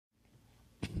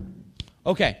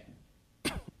Okay,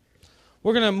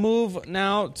 we're going to move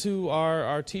now to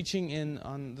our teaching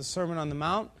on the Sermon on the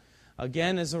Mount.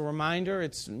 Again, as a reminder,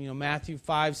 it's Matthew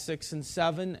 5, 6, and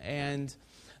 7, and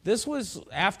this was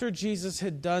after Jesus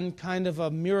had done kind of a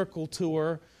miracle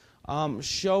tour,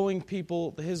 showing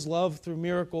people His love through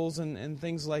miracles and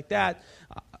things like that.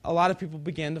 A lot of people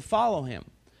began to follow Him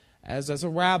as a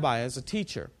rabbi, as a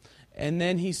teacher. And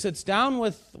then He sits down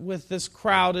with this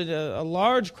crowd, a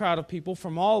large crowd of people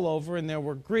from all over, and there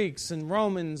were Greeks and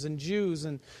Romans and Jews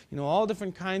and all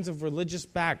different kinds of religious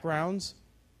backgrounds.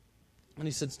 And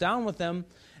He sits down with them,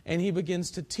 and He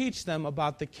begins to teach them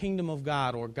about the kingdom of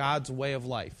God, or God's way of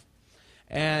life.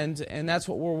 And that's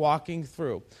what we're walking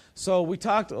through. So we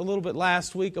talked a little bit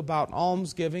last week about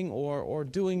almsgiving or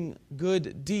doing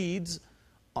good deeds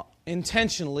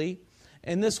intentionally.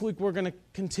 And this week we're going to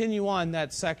continue on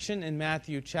that section in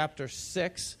Matthew chapter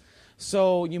 6.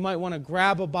 So you might want to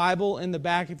grab a Bible in the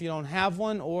back if you don't have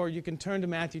one, or you can turn to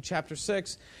Matthew chapter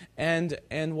 6. And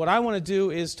what I want to do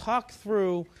is talk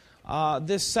through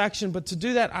this section. But to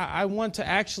do that, I want to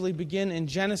actually begin in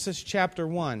Genesis chapter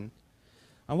 1.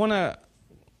 I want to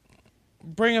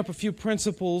bring up a few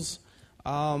principles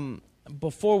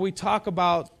before we talk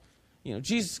about,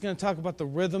 Jesus is going to talk about the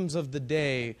rhythms of the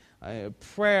day,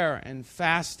 prayer and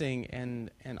fasting and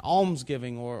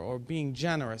almsgiving or being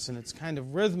generous, and it's kind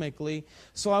of rhythmically.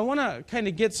 So I want to kind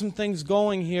of get some things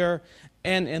going here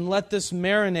and let this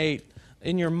marinate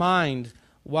in your mind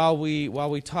while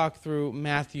we talk through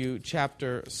Matthew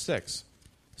chapter 6.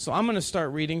 So I'm going to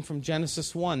start reading from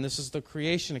Genesis 1. This is the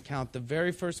creation account, the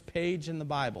very first page in the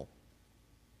Bible.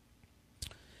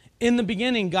 In the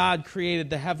beginning, God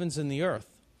created the heavens and the earth.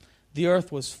 The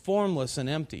earth was formless and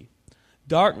empty.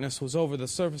 Darkness was over the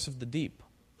surface of the deep,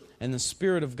 and the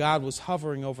Spirit of God was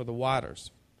hovering over the waters.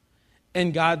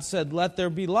 And God said, "Let there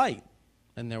be light."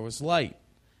 And there was light.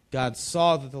 God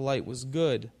saw that the light was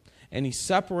good, and He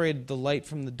separated the light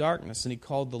from the darkness, and He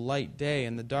called the light day,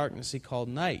 and the darkness He called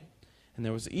night. And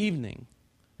there was evening,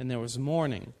 and there was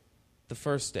morning, the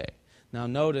first day. Now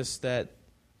notice that it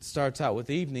starts out with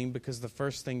evening because the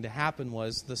first thing to happen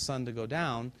was the sun to go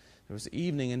down. There was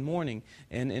evening and morning.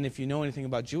 And if you know anything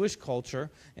about Jewish culture,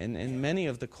 and many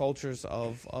of the cultures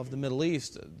of the Middle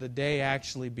East, the day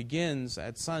actually begins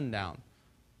at sundown.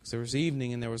 Because there was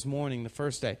evening and there was morning the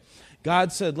first day.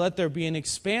 God said, "Let there be an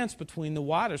expanse between the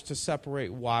waters to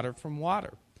separate water from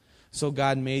water." So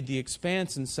God made the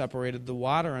expanse and separated the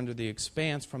water under the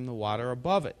expanse from the water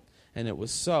above it. And it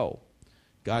was so.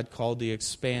 God called the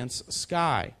expanse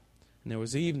sky. And there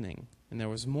was evening and there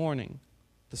was morning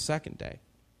the second day.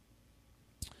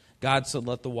 God said,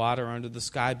 "Let the water under the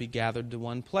sky be gathered to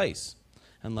one place,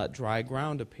 and let dry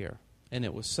ground appear." And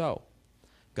it was so.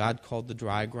 God called the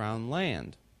dry ground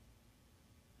land,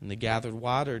 and the gathered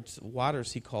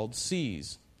waters He called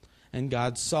seas. And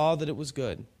God saw that it was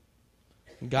good.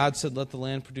 And God said, "Let the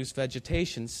land produce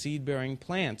vegetation, seed-bearing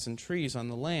plants and trees on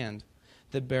the land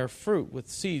that bear fruit with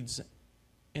seeds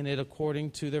in it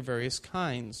according to their various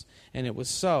kinds." And it was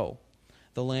so.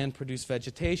 The land produced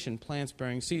vegetation, plants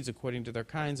bearing seeds according to their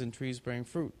kinds, and trees bearing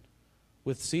fruit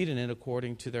with seed in it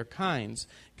according to their kinds.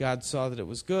 God saw that it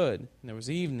was good, and there was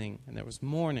evening, and there was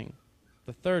morning,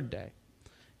 the third day.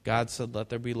 God said, "Let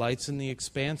there be lights in the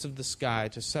expanse of the sky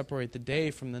to separate the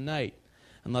day from the night,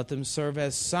 and let them serve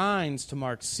as signs to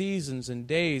mark seasons and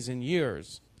days and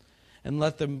years. And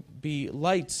let them be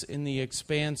lights in the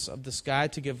expanse of the sky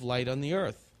to give light on the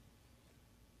earth."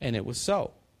 And it was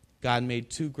so. God made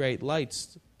two great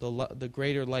lights, the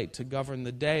greater light to govern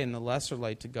the day and the lesser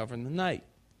light to govern the night.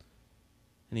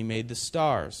 And He made the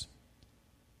stars.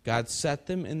 God set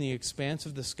them in the expanse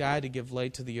of the sky to give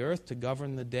light to the earth, to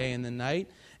govern the day and the night,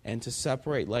 and to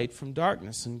separate light from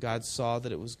darkness. And God saw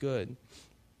that it was good.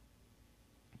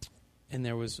 And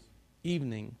there was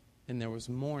evening, and there was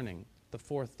morning, the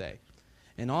fourth day.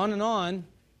 And on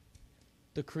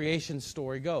the creation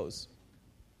story goes.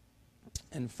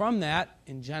 And from that,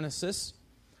 in Genesis,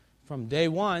 from day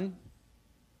one,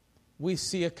 we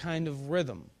see a kind of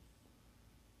rhythm.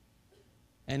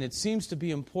 And it seems to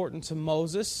be important to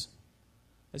Moses,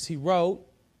 as he wrote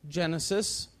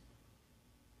Genesis,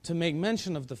 to make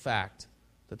mention of the fact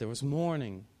that there was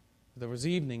morning, there was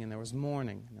evening, and there was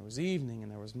morning, and there was evening,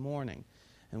 and there was morning.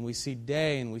 And we see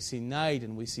day, and we see night,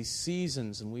 and we see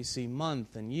seasons, and we see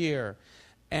month and year.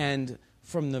 And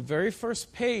from the very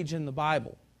first page in the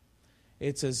Bible,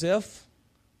 it's as if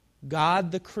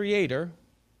God, the Creator,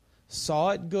 saw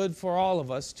it good for all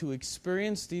of us to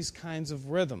experience these kinds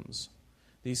of rhythms,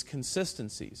 these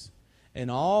consistencies. And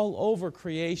all over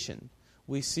creation,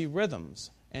 we see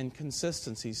rhythms and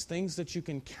consistencies, things that you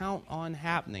can count on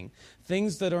happening,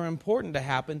 things that are important to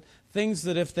happen, things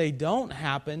that if they don't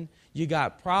happen, you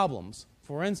got problems.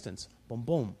 For instance, boom,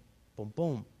 boom, boom,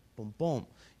 boom, boom, boom.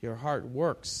 Your heart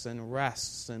works and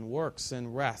rests and works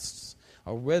and rests,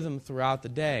 a rhythm throughout the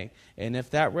day. And if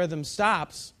that rhythm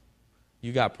stops,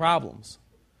 you got problems.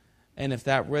 And if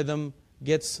that rhythm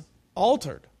gets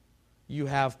altered, you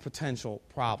have potential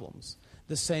problems.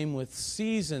 The same with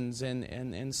seasons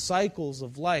and cycles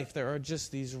of life. There are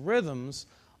just these rhythms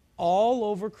all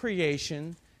over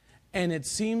creation, and it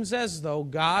seems as though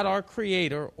God, our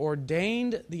Creator,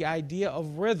 ordained the idea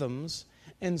of rhythms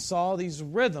and saw these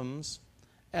rhythms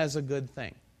as a good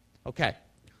thing. Okay,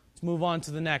 let's move on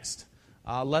to the next.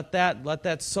 Let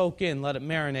that soak in, let it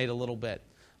marinate a little bit.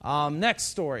 Next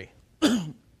story.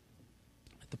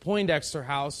 At the Poindexter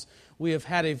house, we have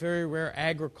had a very rare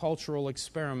agricultural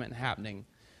experiment happening.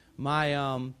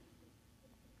 Now,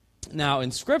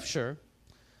 in Scripture,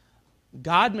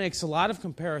 God makes a lot of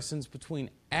comparisons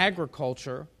between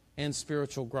agriculture and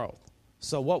spiritual growth.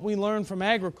 So what we learn from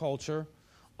agriculture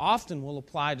often will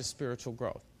apply to spiritual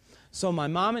growth. So my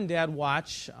mom and dad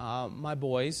watch my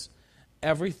boys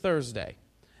every Thursday.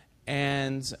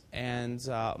 And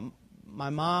my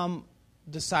mom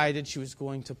decided she was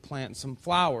going to plant some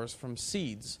flowers from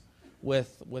seeds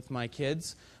with my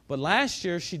kids. But last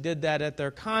year she did that at their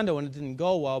condo, and it didn't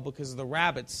go well because the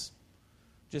rabbits,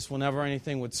 just whenever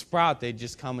anything would sprout, they'd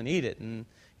just come and eat it. And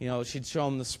she'd show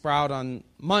them the sprout on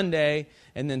Monday,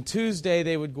 and then Tuesday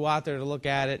they would go out there to look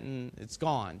at it, and it's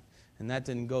gone. And that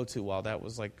didn't go too well. That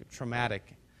was like traumatic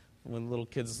when little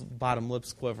kids' bottom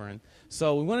lips quivering.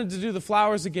 So we wanted to do the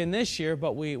flowers again this year,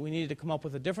 but we needed to come up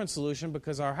with a different solution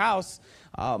because our house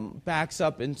backs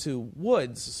up into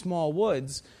woods, small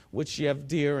woods, which you have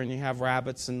deer and you have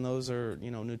rabbits, and those are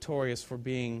notorious for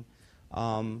being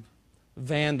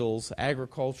vandals,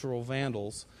 agricultural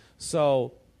vandals.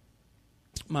 So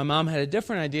my mom had a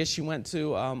different idea. She went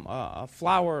to a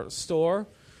flower store,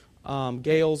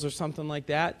 Gales or something like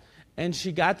that, and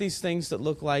she got these things that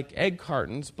look like egg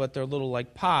cartons, but they're little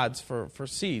like pods for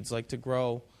seeds, like to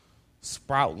grow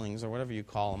sproutlings or whatever you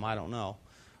call them. I don't know.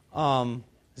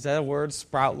 Is that a word,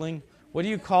 sproutling? What do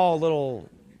you call a little,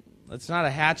 it's not a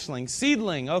hatchling,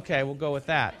 seedling. Okay, we'll go with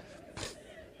that.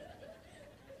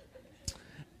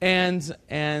 And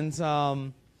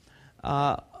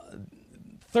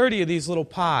 30 of these little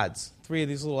pods, 3 of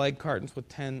these little egg cartons with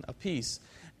 10 apiece.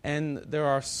 And there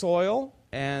are soil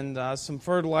and some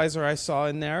fertilizer I saw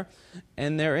in there.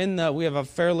 And we have a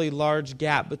fairly large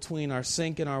gap between our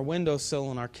sink and our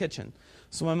windowsill and our kitchen.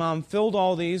 So my mom filled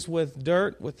all these with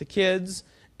dirt with the kids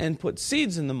and put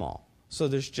seeds in them all. So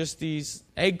there's just these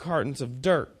egg cartons of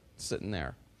dirt sitting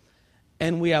there.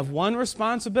 And we have one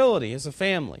responsibility as a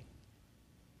family.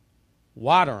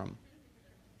 Water them.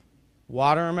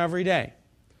 Water them every day.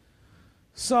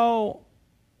 So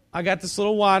I got this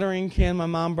little watering can. My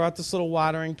mom brought this little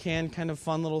watering can, kind of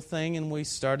fun little thing, and we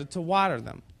started to water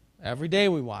them. Every day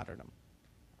we watered them.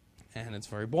 And it's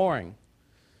very boring.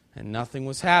 And nothing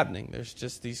was happening. There's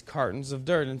just these cartons of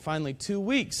dirt. And finally 2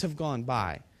 weeks have gone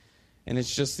by. And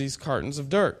it's just these cartons of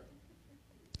dirt.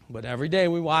 But every day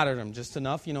we watered them just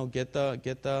enough,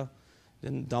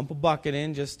 then dump a bucket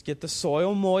in, just get the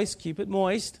soil moist, keep it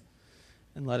moist,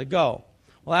 and let it go.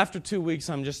 Well, after 2 weeks,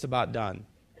 I'm just about done.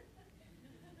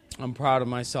 I'm proud of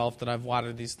myself that I've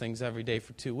watered these things every day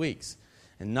for 2 weeks.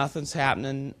 And nothing's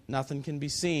happening, nothing can be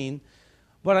seen.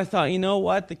 But I thought, you know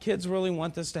what, the kids really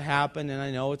want this to happen, and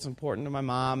I know it's important to my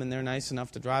mom, and they're nice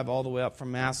enough to drive all the way up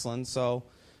from Massillon, so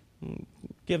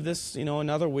give this,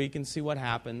 another week and see what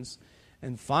happens.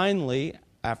 And finally,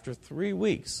 after 3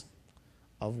 weeks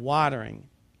of watering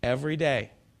every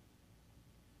day,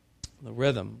 the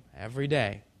rhythm, every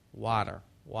day, water,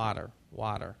 water,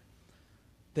 water,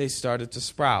 they started to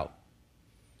sprout.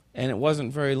 And it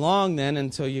wasn't very long then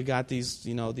until you got these,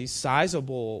 these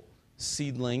sizable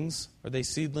seedlings. Are they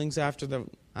seedlings after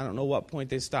I don't know what point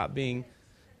they stop being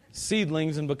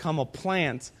seedlings and become a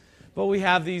plant. But we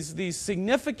have these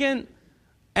significant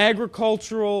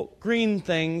agricultural green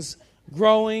things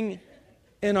growing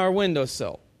in our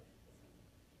windowsill.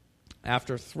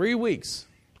 After 3 weeks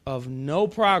of no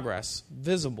progress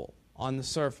visible on the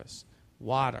surface,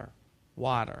 water,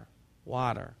 water,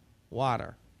 water,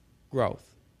 water, growth.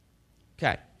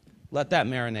 Okay, let that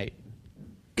marinate.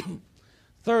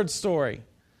 Third story.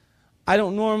 I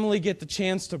don't normally get the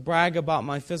chance to brag about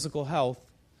my physical health.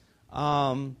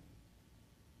 About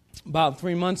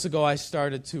 3 months ago, I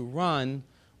started to run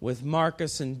with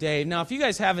Marcus and Dave. Now, if you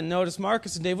guys haven't noticed,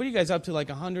 Marcus and Dave, what are you guys up to, like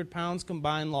 100 pounds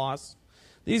combined loss?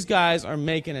 These guys are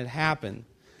making it happen.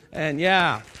 And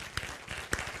yeah.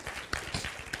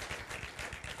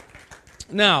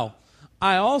 Now,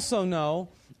 I also know,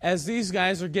 as these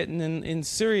guys are getting in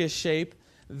serious shape,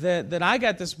 that I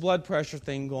got this blood pressure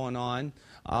thing going on.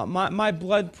 My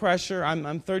blood pressure,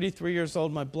 I'm 33 years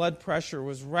old, my blood pressure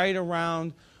was right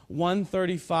around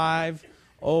 135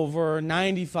 over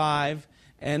 95,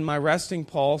 and my resting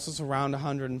pulse is around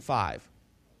 105.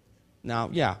 Now,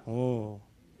 yeah,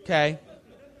 okay.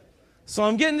 So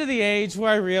I'm getting to the age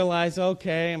where I realize,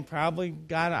 okay, I'm probably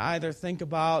got to either think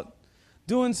about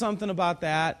doing something about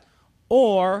that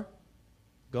or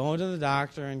going to the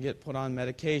doctor and get put on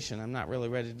medication. I'm not really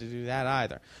ready to do that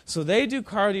either. So they do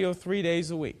cardio 3 days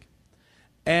a week.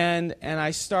 And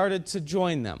I started to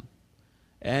join them.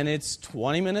 And it's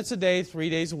 20 minutes a day, 3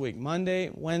 days a week. Monday,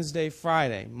 Wednesday,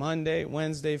 Friday. Monday,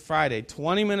 Wednesday, Friday.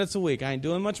 20 minutes a week. I ain't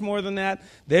doing much more than that.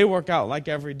 They work out like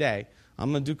every day.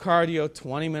 I'm going to do cardio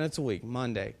 20 minutes a week.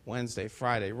 Monday, Wednesday,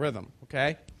 Friday. Rhythm,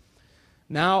 okay?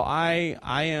 Now I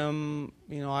am,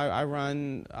 I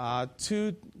run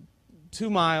 2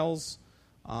 miles,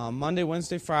 Monday,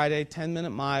 Wednesday, Friday, 10-minute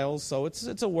miles. So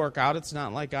it's a workout. It's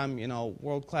not like I'm,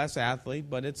 world-class athlete,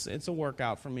 but it's a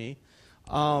workout for me.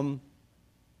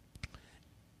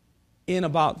 In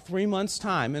about 3 months'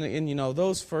 time, and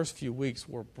those first few weeks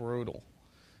were brutal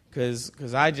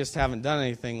because I just haven't done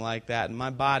anything like that, and my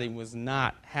body was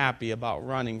not happy about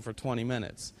running for 20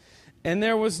 minutes. And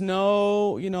there was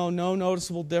no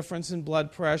noticeable difference in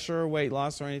blood pressure or weight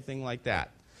loss or anything like that.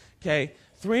 Okay,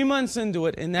 3 months into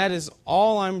it, and that is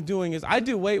all I'm doing is I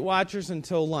do Weight Watchers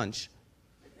until lunch.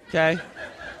 Okay?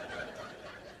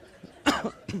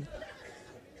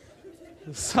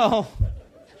 So,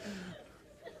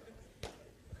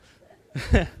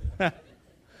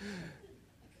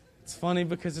 it's funny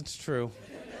because it's true.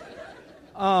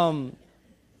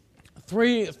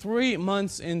 3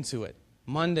 months into it,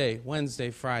 Monday, Wednesday,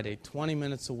 Friday, 20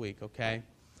 minutes a week, okay?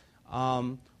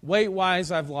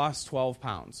 Weight-wise, I've lost 12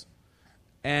 pounds.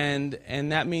 And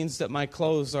that means that my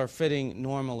clothes are fitting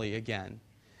normally again.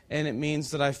 And it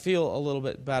means that I feel a little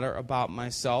bit better about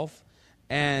myself.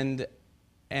 And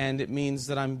it means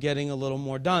that I'm getting a little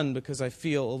more done because I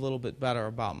feel a little bit better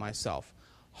about myself.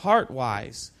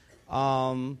 Heart-wise,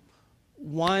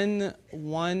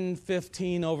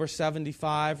 115 over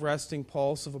 75, resting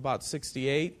pulse of about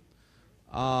 68.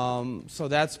 So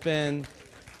that's been,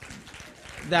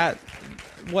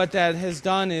 what that has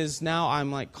done is now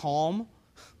I'm like calm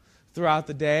throughout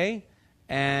the day,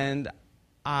 and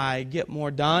I get more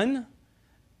done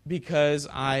because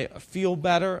I feel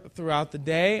better throughout the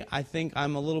day. I think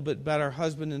I'm a little bit better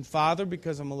husband and father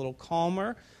because I'm a little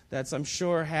calmer. That's, I'm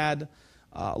sure, that's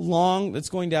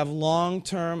going to have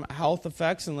long-term health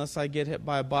effects unless I get hit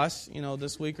by a bus,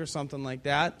 this week or something like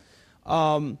that.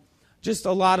 Just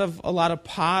a lot of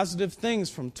positive things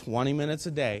from 20 minutes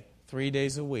a day, 3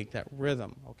 days a week, that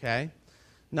rhythm, okay?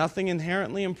 Nothing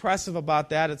inherently impressive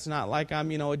about that. It's not like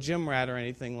I'm, a gym rat or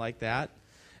anything like that.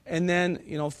 And then,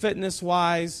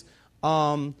 fitness-wise,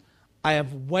 I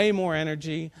have way more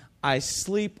energy. I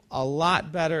sleep a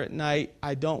lot better at night.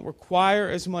 I don't require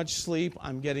as much sleep.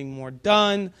 I'm getting more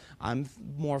done. I'm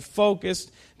more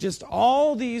focused. Just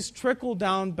all these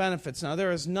trickle-down benefits. Now,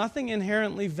 there is nothing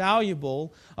inherently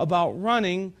valuable about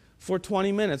running for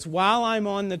 20 minutes. While I'm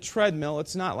on the treadmill,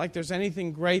 it's not like there's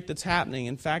anything great that's happening.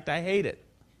 In fact, I hate it.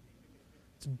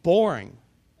 It's boring.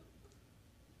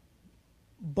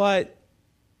 But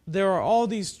there are all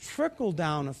these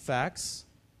trickle-down effects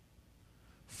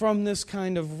from this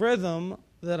kind of rhythm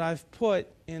that I've put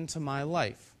into my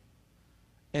life.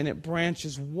 And it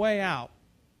branches way out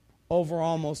over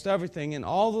almost everything. And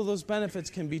all of those benefits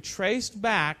can be traced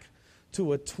back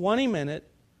to a 20-minute,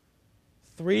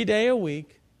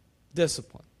 3-day-a-week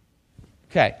discipline.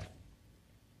 Okay.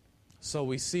 So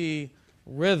we see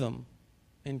rhythm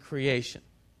in creation.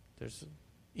 There's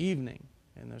evening,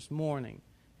 and there's morning,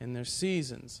 and there's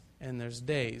seasons, and there's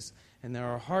days, and there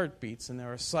are heartbeats, and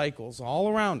there are cycles all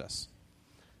around us.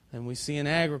 And we see in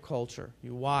agriculture,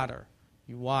 you water,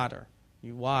 you water,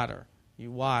 you water,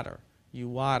 you water, you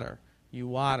water, you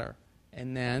water,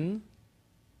 and then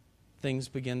things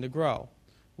begin to grow.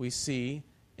 We see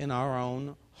in our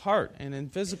own heart and in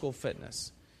physical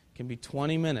fitness. It can be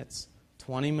 20 minutes,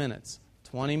 20 minutes,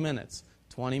 20 minutes,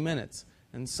 20 minutes.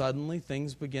 And suddenly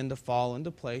things begin to fall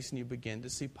into place and you begin to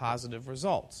see positive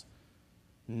results.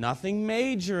 Nothing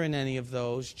major in any of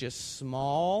those, just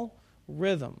small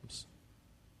rhythms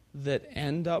that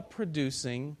end up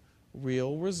producing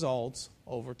real results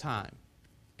over time.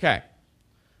 Okay,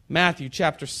 Matthew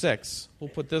chapter 6. We'll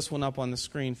put this one up on the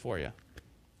screen for you.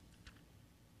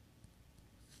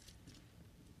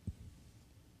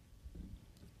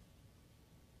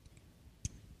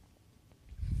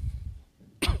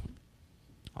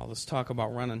 All this talk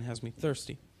about running has me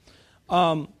thirsty.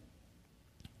 Matthew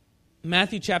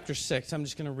chapter 6. I'm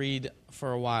just going to read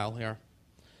for a while here.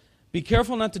 Be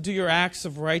careful not to do your acts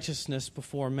of righteousness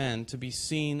before men, to be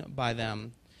seen by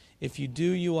them. If you do,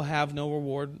 you will have no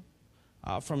reward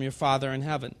from your Father in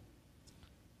heaven.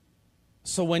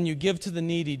 So when you give to the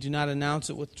needy, do not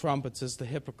announce it with trumpets as the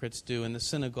hypocrites do in the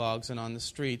synagogues and on the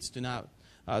streets, do not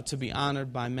to be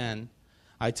honored by men.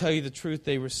 I tell you the truth,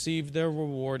 they received their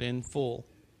reward in full.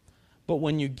 But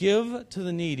when you give to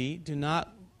the needy, do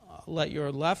not let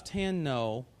your left hand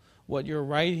know what your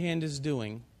right hand is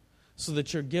doing, so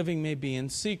that your giving may be in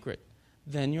secret.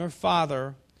 Then your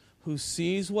Father, who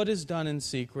sees what is done in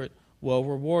secret, will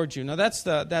reward you. Now that's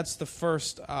the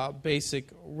first basic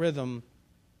rhythm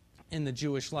in the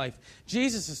Jewish life.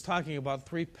 Jesus is talking about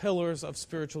 3 pillars of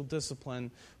spiritual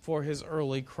discipline for his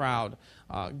early crowd.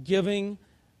 Giving,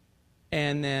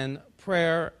 and then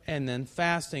prayer, and then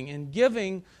fasting. And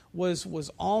giving was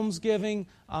almsgiving.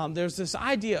 There's this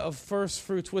idea of first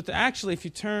fruits. Actually, if you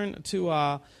turn to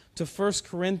 1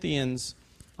 Corinthians,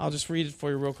 I'll just read it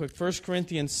for you real quick. 1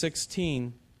 Corinthians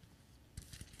 16.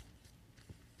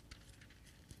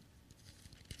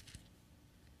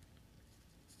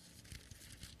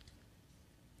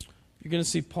 You're going to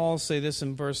see Paul say this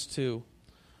in verse 2.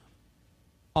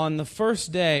 On the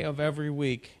first day of every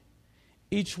week,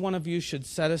 each one of you should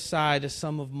set aside a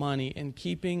sum of money in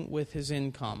keeping with his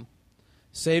income,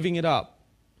 saving it up,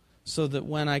 so that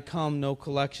when I come, no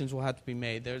collections will have to be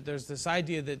made. There's this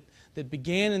idea that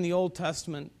began in the Old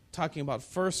Testament talking about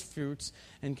first fruits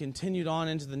and continued on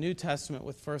into the New Testament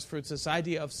with first fruits, this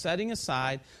idea of setting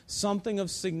aside something of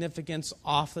significance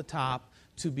off the top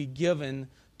to be given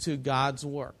to God's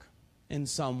work in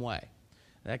some way.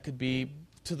 That could be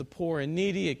to the poor and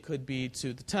needy, it could be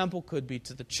to the temple, could be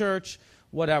to the church,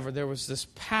 whatever. There was this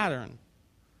pattern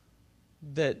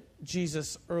that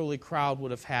Jesus' early crowd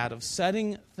would have had of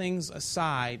setting things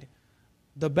aside,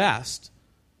 the best,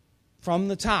 from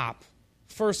the top,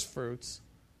 first fruits,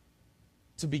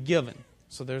 to be given.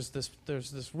 So there's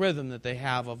this rhythm that they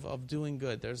have of doing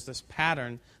good. There's this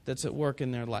pattern that's at work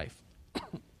in their life.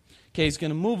 Okay, he's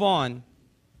going to move on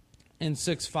in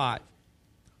 6:5.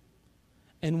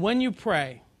 And when you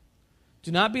pray,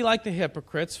 do not be like the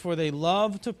hypocrites, for they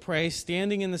love to pray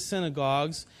standing in the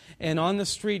synagogues and on the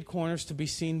street corners to be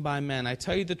seen by men. I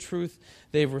tell you the truth,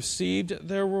 they've received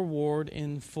their reward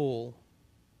in full.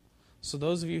 So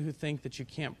those of you who think that you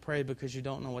can't pray because you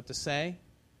don't know what to say,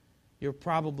 you're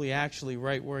probably actually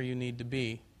right where you need to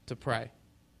be to pray.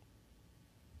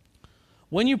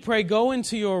 When you pray, go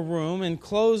into your room and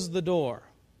close the door.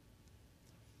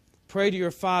 Pray to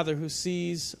your Father who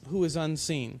is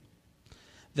unseen.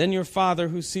 Then your Father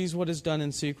who sees what is done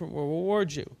in secret will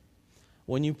reward you.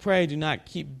 When you pray, do not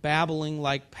keep babbling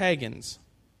like pagans,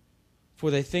 for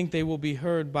they think they will be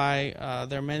heard by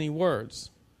their many words.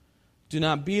 Do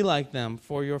not be like them,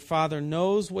 for your Father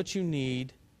knows what you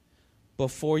need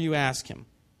before you ask Him.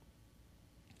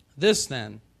 This,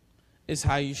 then, is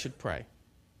how you should pray.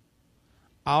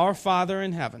 Our Father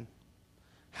in heaven,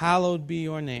 hallowed be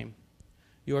your name.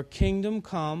 Your kingdom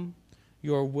come,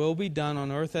 your will be done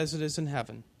on earth as it is in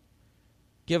heaven.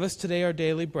 Give us today our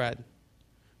daily bread.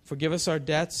 Forgive us our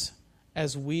debts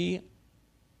as we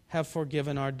have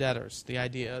forgiven our debtors. The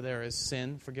idea there is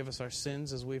sin. Forgive us our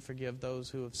sins as we forgive those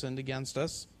who have sinned against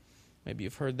us. Maybe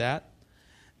you've heard that.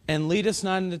 And lead us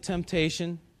not into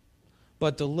temptation,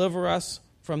 but deliver us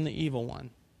from the evil one.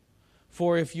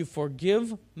 For if you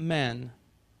forgive men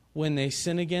when they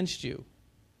sin against you,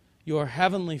 your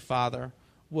heavenly Father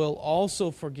will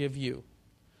also forgive you.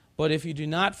 But if you do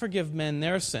not forgive men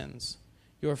their sins,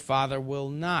 your Father will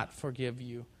not forgive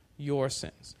you your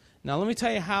sins. Now let me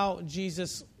tell you how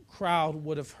Jesus' crowd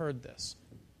would have heard this.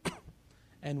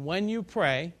 And when you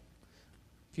pray,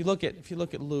 if you look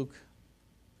at Luke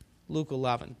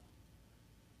 11,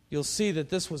 you'll see that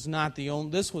this was not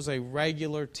this was a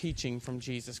regular teaching from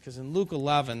Jesus, because in Luke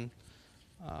 11,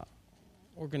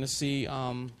 we're going to see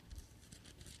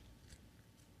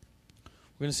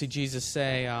Jesus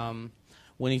say,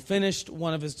 when he finished,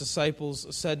 one of his disciples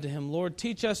said to him, Lord,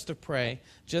 teach us to pray,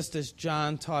 just as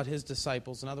John taught his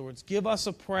disciples. In other words, give us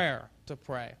a prayer to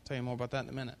pray. I'll tell you more about that in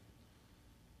a minute.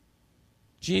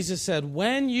 Jesus said,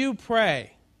 when you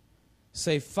pray,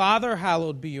 say, Father,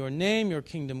 hallowed be your name, your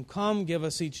kingdom come, give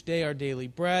us each day our daily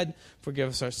bread, forgive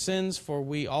us our sins, for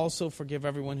we also forgive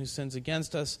everyone who sins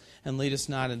against us, and lead us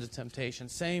not into temptation.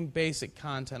 Same basic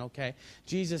content, okay?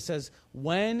 Jesus says,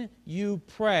 when you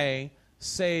pray,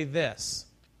 say this.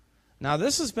 Now,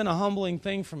 this has been a humbling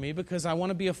thing for me because I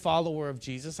want to be a follower of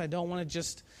Jesus. I don't want to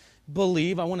just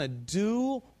believe. I want to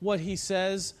do what he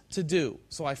says to do.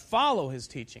 So I follow his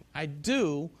teaching. I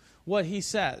do what he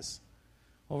says.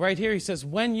 Well, right here he says,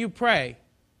 when you pray,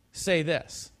 say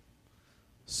this.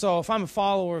 So if I'm a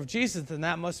follower of Jesus, then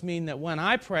that must mean that when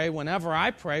I pray, whenever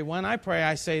I pray, when I pray,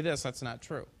 I say this. That's not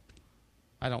true.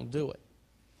 I don't do it.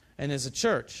 And as a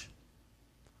church,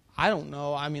 I don't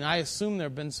know. I mean, I assume there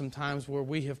have been some times where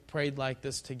we have prayed like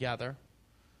this together,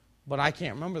 but I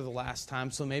can't remember the last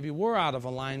time, so maybe we're out of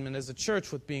alignment as a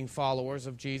church with being followers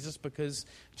of Jesus, because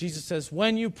Jesus says,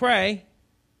 when you pray,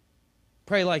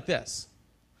 pray like this.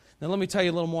 Now let me tell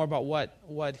you a little more about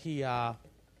what he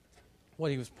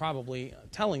was probably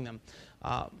telling them.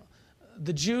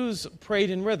 The Jews prayed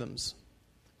in rhythms.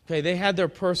 Okay, they had their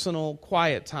personal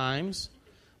quiet times,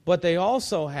 but they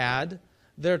also had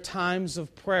their times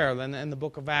of prayer. And in the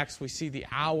book of Acts, we see the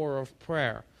hour of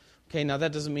prayer. Okay, now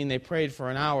that doesn't mean they prayed for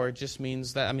an hour. It just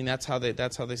means that, I mean, that's how they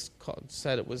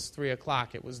said it was 3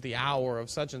 o'clock. It was the hour of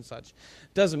such and such.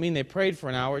 It doesn't mean they prayed for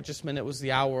an hour. It just meant it was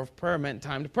the hour of prayer, meant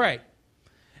time to pray.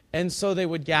 And so they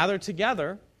would gather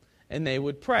together and they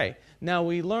would pray. Now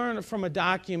we learn from a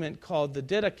document called the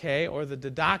Didache or the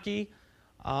Didache,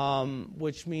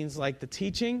 which means like the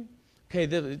teaching.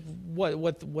 Okay,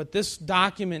 what this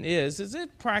document is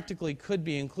it practically could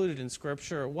be included in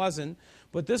Scripture. It wasn't,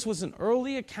 but this was an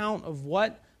early account of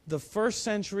what the first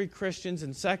century Christians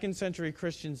and second century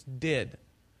Christians did.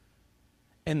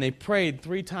 And they prayed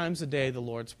 3 times a day the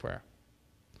Lord's Prayer.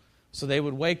 So they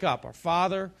would wake up, our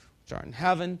Father, which art in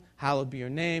heaven, hallowed be your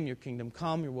name, your kingdom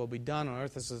come, your will be done on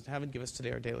earth as it is in heaven. Give us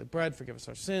today our daily bread, forgive us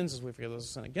our sins as we forgive those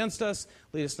who sin against us.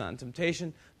 Lead us not in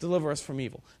temptation, deliver us from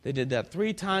evil. They did that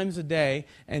 3 times a day,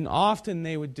 and often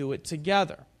they would do it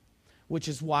together, which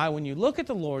is why when you look at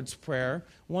the Lord's Prayer,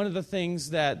 one of the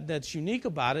things that's unique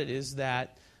about it is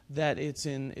that it's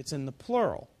in the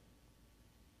plural.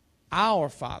 Our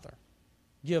Father,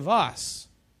 give us,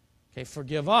 okay,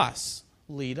 forgive us,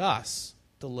 lead us,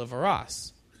 deliver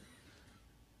us.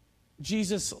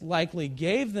 Jesus likely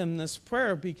gave them this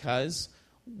prayer because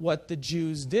what the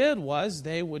Jews did was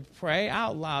they would pray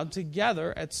out loud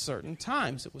together at certain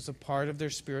times. It was a part of their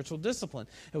spiritual discipline.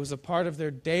 It was a part of their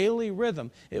daily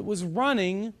rhythm. It was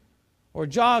running or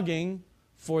jogging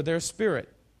for their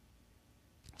spirit.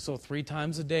 So 3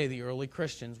 times a day the early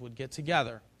Christians would get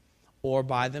together, or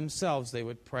by themselves they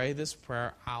would pray this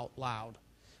prayer out loud.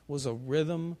 It was a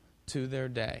rhythm to their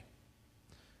day.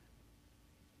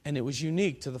 And it was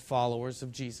unique to the followers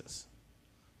of Jesus.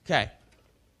 Okay,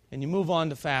 and you move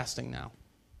on to fasting now.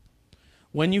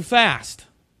 When you fast,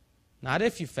 not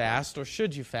if you fast or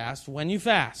should you fast, when you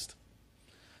fast,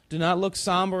 do not look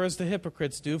somber as the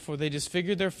hypocrites do, for they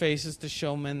disfigure their faces to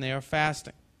show men they are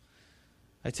fasting.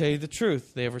 I tell you the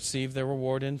truth, they have received their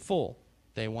reward in full.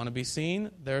 They want to be seen,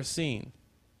 they're seen.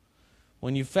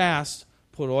 When you fast,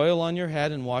 put oil on your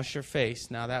head and wash your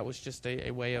face. Now that was just a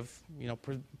way of,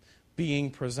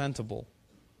 being presentable.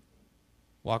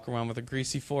 Walk around with a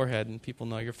greasy forehead and people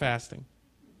know you're fasting.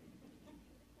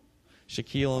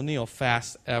 Shaquille O'Neal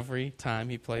fasts every time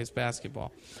he plays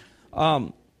basketball.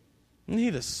 Isn't he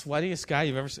the sweatiest guy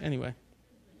you've ever seen? Anyway.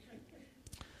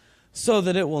 So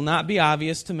that it will not be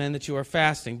obvious to men that you are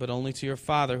fasting, but only to your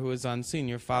Father who is unseen.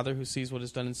 Your Father who sees what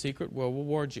is done in secret will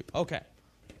reward you. Okay.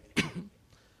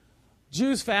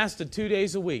 Jews fasted 2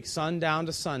 days a week, sundown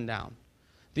to sundown.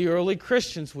 The early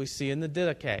Christians we see in the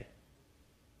Didache,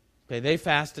 okay, they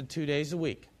fasted 2 days a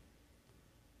week.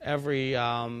 Every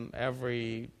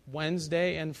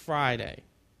Wednesday and Friday,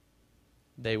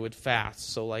 they would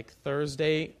fast. So like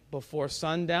Thursday before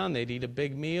sundown, they'd eat a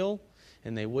big meal,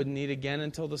 and they wouldn't eat again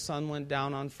until the sun went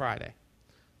down on Friday.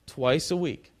 Twice a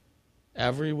week,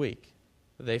 every week,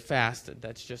 they fasted.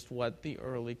 That's just what the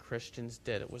early Christians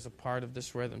did. It was a part of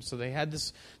this rhythm. So they had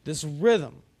this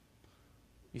rhythm.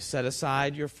 You set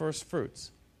aside your first fruits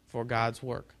for God's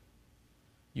work.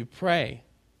 You pray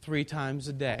 3 times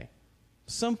a day.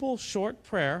 Simple, short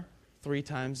prayer 3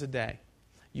 times a day.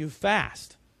 You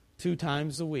fast 2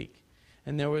 times a week.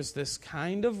 And there was this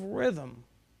kind of rhythm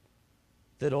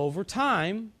that over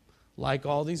time, like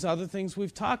all these other things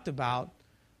we've talked about,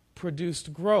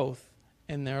 produced growth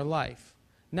in their life.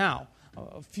 Now,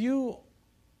 a few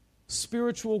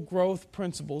spiritual growth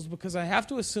principles, because I have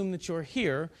to assume that you're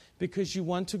here because you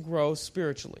want to grow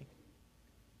spiritually.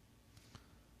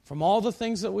 From all the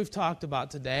things that we've talked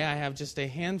about today, I have just a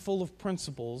handful of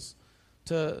principles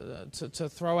to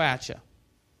throw at you.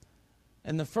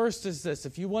 And the first is this: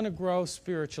 if you want to grow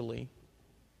spiritually,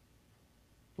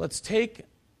 let's take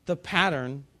the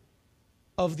pattern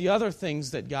of the other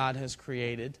things that God has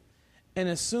created and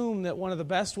assume that one of the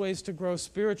best ways to grow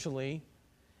spiritually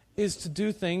is to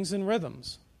do things in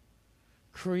rhythms.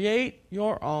 Create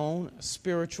your own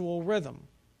spiritual rhythm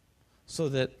so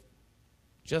that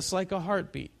just like a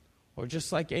heartbeat or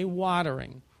just like a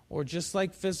watering or just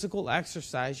like physical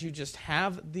exercise, you just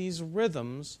have these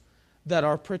rhythms that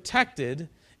are protected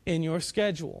in your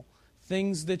schedule,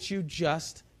 things that you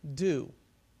just do,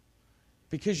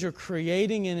 because you're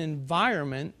creating an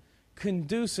environment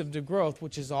conducive to growth,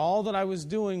 which is all that I was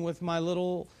doing with my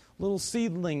little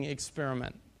seedling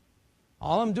experiment.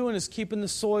 All I'm doing is keeping the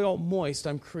soil moist.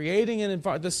 I'm creating an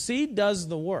environment. The seed does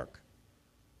the work.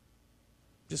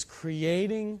 Just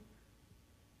creating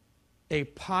a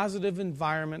positive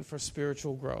environment for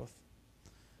spiritual growth.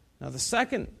 Now, the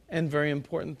second and very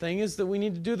important thing is that we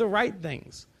need to do the right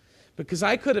things. Because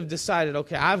I could have decided,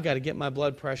 okay, I've got to get my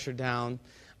blood pressure down.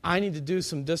 I need to do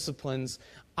some disciplines.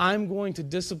 I'm going to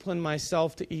discipline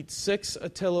myself to eat 6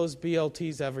 Attila's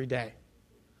BLTs every day.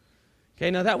 Okay,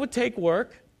 now that would take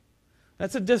work.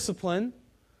 That's a discipline.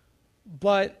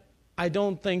 But I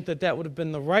don't think that that would have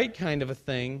been the right kind of a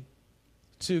thing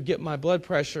to get my blood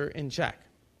pressure in check.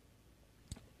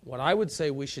 What I would say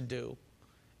we should do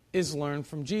is learn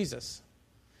from Jesus.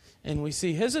 And we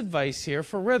see his advice here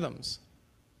for rhythms: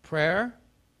 prayer,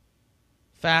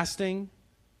 fasting,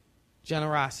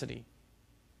 generosity.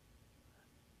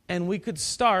 And we could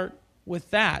start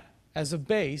with that as a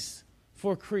base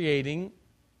for creating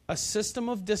a system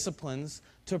of disciplines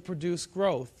to produce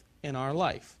growth in our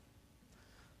life.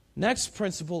 Next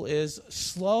principle is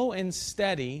slow and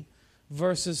steady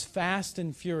versus fast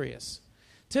and furious.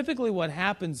 Typically what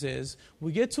happens is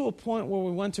we get to a point where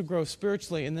we want to grow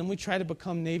spiritually and then we try to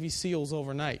become Navy SEALs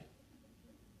overnight.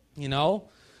 You know?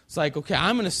 It's like, okay,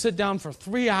 I'm going to sit down for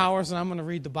 3 hours and I'm going to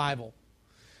read the Bible.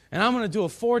 And I'm going to do a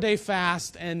 4-day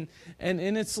fast, and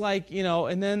it's like, you know,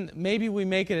 and then maybe we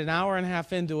make it an hour and a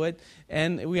half into it,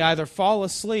 and we either fall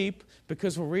asleep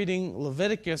because we're reading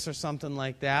Leviticus or something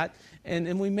like that,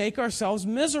 and we make ourselves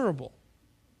miserable.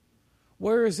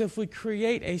 Whereas if we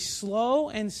create a slow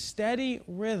and steady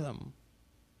rhythm,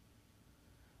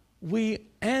 we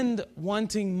end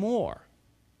wanting more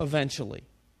eventually.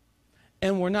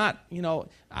 And we're not, you know,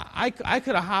 I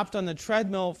could have hopped on the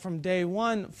treadmill from day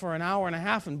one for an hour and a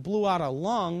half and blew out a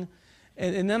lung,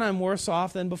 and then I'm worse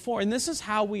off than before. And this is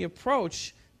how we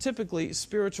approach, typically,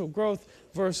 spiritual growth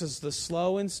versus the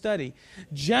slow and steady.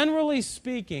 Generally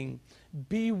speaking,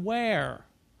 beware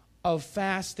of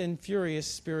fast and furious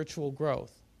spiritual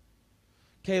growth.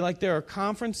 Okay, like there are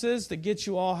conferences that get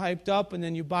you all hyped up, and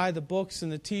then you buy the books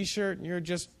and the T-shirt, and you're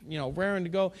just, you know, raring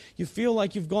to go. You feel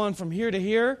like you've gone from here to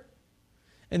here.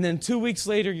 And then 2 weeks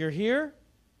later, you're here.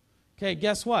 Okay,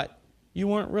 guess what? You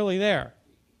weren't really there.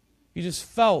 You just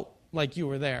felt like you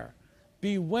were there.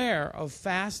 Beware of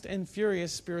fast and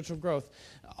furious spiritual growth.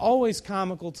 Always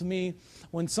comical to me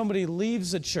when somebody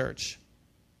leaves a church,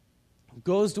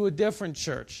 goes to a different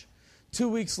church. 2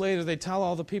 weeks later, they tell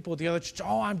all the people at the other church,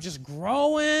 oh, I'm just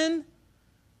growing.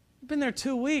 You've been there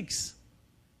 2 weeks.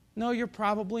 No, you're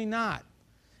probably not.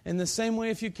 In the same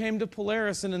way, if you came to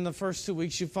Polaris and in the first 2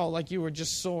 weeks you felt like you were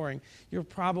just soaring, you're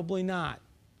probably not.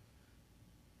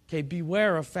 Okay,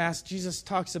 beware of fast. Jesus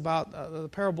talks about the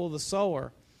parable of the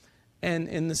sower. And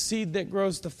in the seed that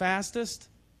grows the fastest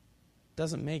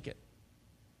doesn't make it.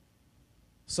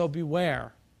 So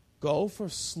beware. Go for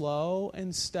slow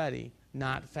and steady,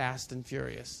 not fast and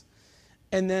furious.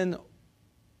 And then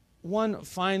one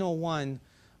final one.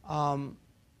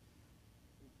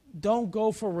 Don't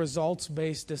go for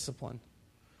results-based discipline.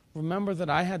 Remember that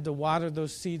I had to water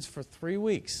those seeds for 3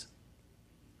 weeks.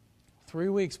 3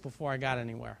 weeks before I got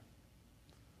anywhere.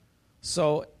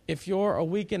 So if you're a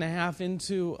week and a half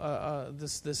into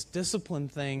this discipline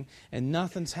thing and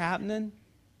nothing's happening,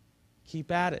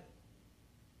 keep at it.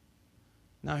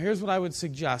 Now here's what I would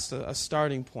suggest, a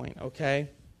starting point, okay?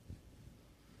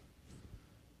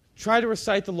 Try to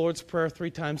recite the Lord's Prayer 3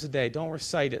 times a day. Don't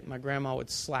recite it. My grandma would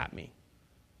slap me.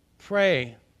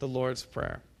 Pray the Lord's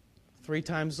Prayer 3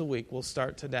 times a week. We'll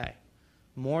start today.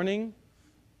 Morning,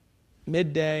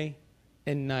 midday,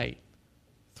 and night.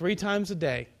 3 times a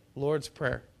day, Lord's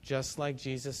Prayer, just like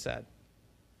Jesus said.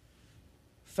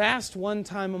 Fast 1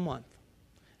 time a month.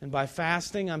 And by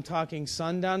fasting, I'm talking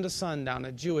sundown to sundown,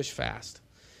 a Jewish fast.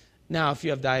 Now, if you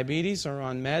have diabetes or are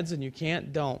on meds and you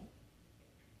can't, don't.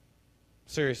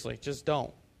 Seriously, just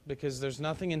don't. Because there's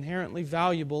nothing inherently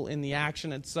valuable in the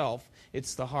action itself.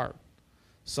 It's the heart.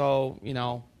 So, you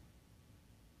know,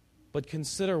 but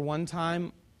consider 1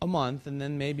 time a month and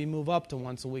then maybe move up to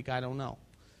once a week. I don't know.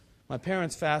 My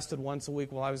parents fasted once a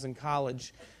week while I was in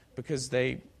college because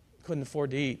they couldn't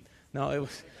afford to eat. No, it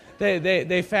was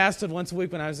they fasted once a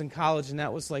week when I was in college, and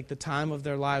that was like the time of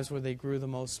their lives where they grew the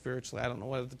most spiritually. I don't know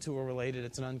whether the two are related.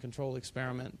 It's an uncontrolled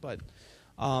experiment, but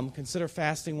Consider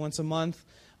fasting once a month.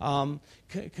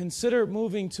 Consider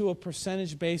moving to a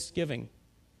percentage-based giving.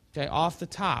 Okay, off the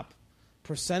top,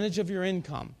 percentage of your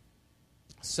income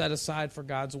set aside for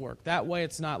God's work. That way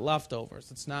it's not leftovers.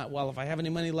 It's not, well, if I have any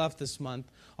money left this month,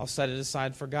 I'll set it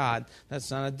aside for God. That's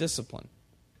not a discipline.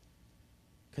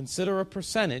 Consider a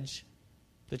percentage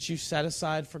that you set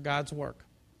aside for God's work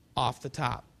off the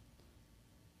top.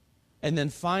 And then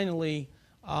finally,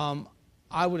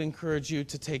 I would encourage you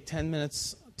to take 10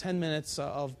 minutes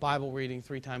of Bible reading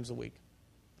 3 times a week.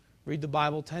 Read the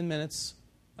Bible 10 minutes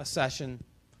a session,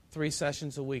 3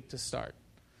 sessions a week to start.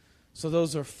 So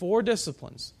those are 4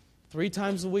 disciplines. 3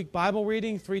 times a week Bible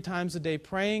reading, 3 times a day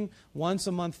praying, once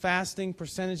a month fasting,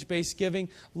 percentage-based giving.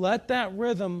 Let that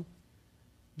rhythm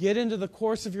get into the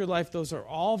course of your life. Those are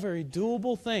all very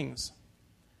doable things.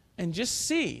 And just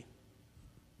see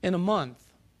in a month.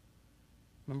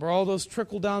 Remember all those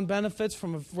trickle-down benefits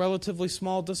from a relatively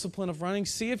small discipline of running?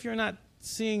 See if you're not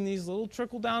seeing these little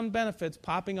trickle-down benefits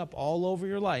popping up all over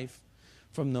your life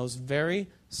from those very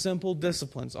simple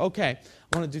disciplines. Okay,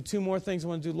 I want to do 2 more things. I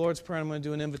want to do Lord's Prayer and I'm going to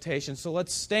do an invitation. So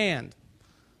let's stand.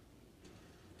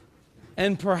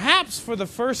 And perhaps for the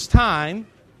first time,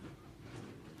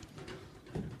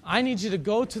 I need you to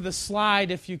go to the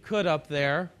slide, if you could, up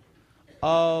there,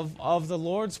 of the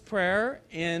Lord's Prayer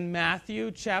in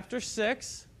Matthew chapter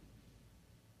 6.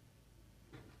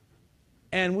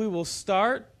 And we will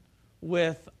start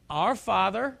with Our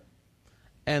Father,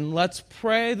 and let's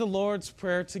pray the Lord's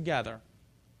Prayer together.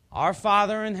 Our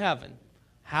Father in heaven,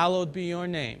 hallowed be your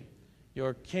name.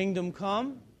 Your kingdom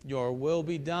come, your will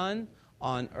be done,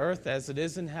 on earth as it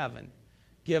is in heaven.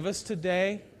 Give us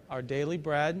today our daily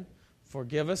bread.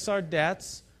 Forgive us our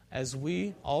debts, as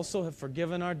we also have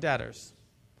forgiven our debtors.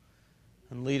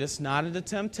 And lead us not into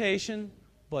temptation,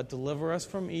 but deliver us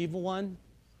from evil one.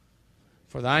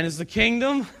 For thine is the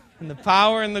kingdom, and the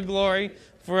power, and the glory,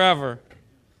 forever.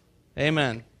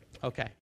 Amen. Okay.